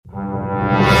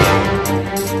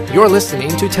You're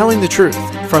listening to Telling the Truth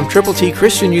from Triple T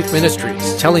Christian Youth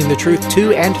Ministries, telling the truth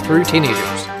to and through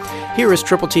teenagers. Here is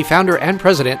Triple T founder and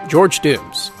president, George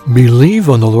Dooms. Believe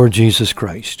on the Lord Jesus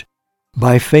Christ.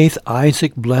 By faith,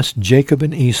 Isaac blessed Jacob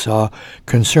and Esau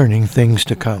concerning things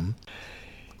to come.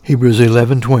 Hebrews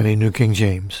 11:20, New King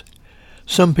James.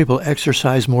 Some people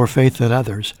exercise more faith than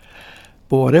others,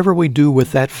 but whatever we do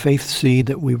with that faith seed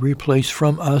that we replace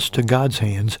from us to God's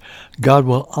hands, God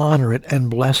will honor it and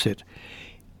bless it,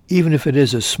 even if it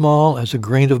is as small as a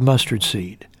grain of mustard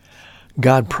seed.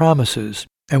 God promises,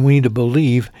 and we need to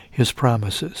believe His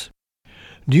promises.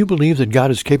 Do you believe that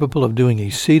God is capable of doing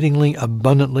exceedingly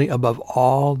abundantly above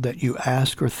all that you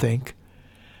ask or think?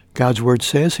 God's Word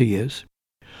says He is.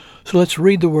 So let's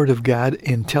read the Word of God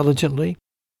intelligently,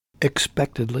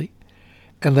 expectedly,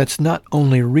 and let's not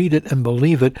only read it and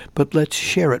believe it, but let's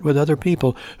share it with other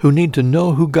people who need to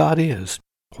know who God is,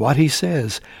 what He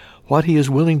says, what He is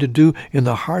willing to do in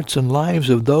the hearts and lives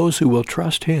of those who will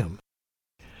trust Him.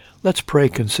 Let's pray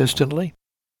consistently.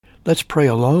 Let's pray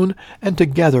alone and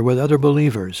together with other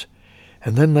believers.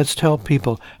 And then let's tell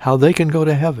people how they can go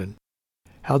to heaven,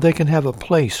 how they can have a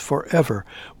place forever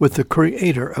with the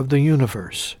Creator of the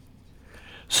universe.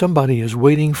 Somebody is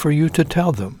waiting for you to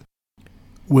tell them.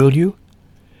 Will you?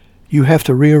 You have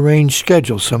to rearrange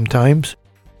schedules sometimes.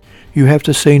 You have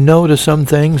to say no to some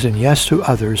things and yes to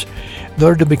others in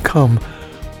order to become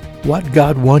what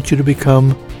God wants you to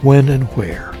become when and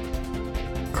where.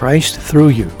 Christ through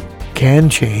you can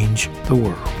change the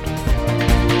world.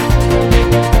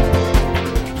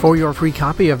 For your free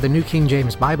copy of the New King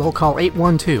James Bible, call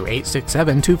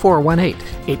 812-867-2418,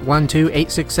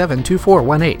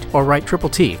 812-867-2418, or write Triple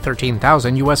T,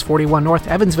 13,000 U.S. 41 North,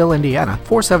 Evansville, Indiana,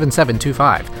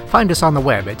 47725. Find us on the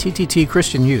web at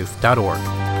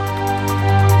tttchristianyouth.org.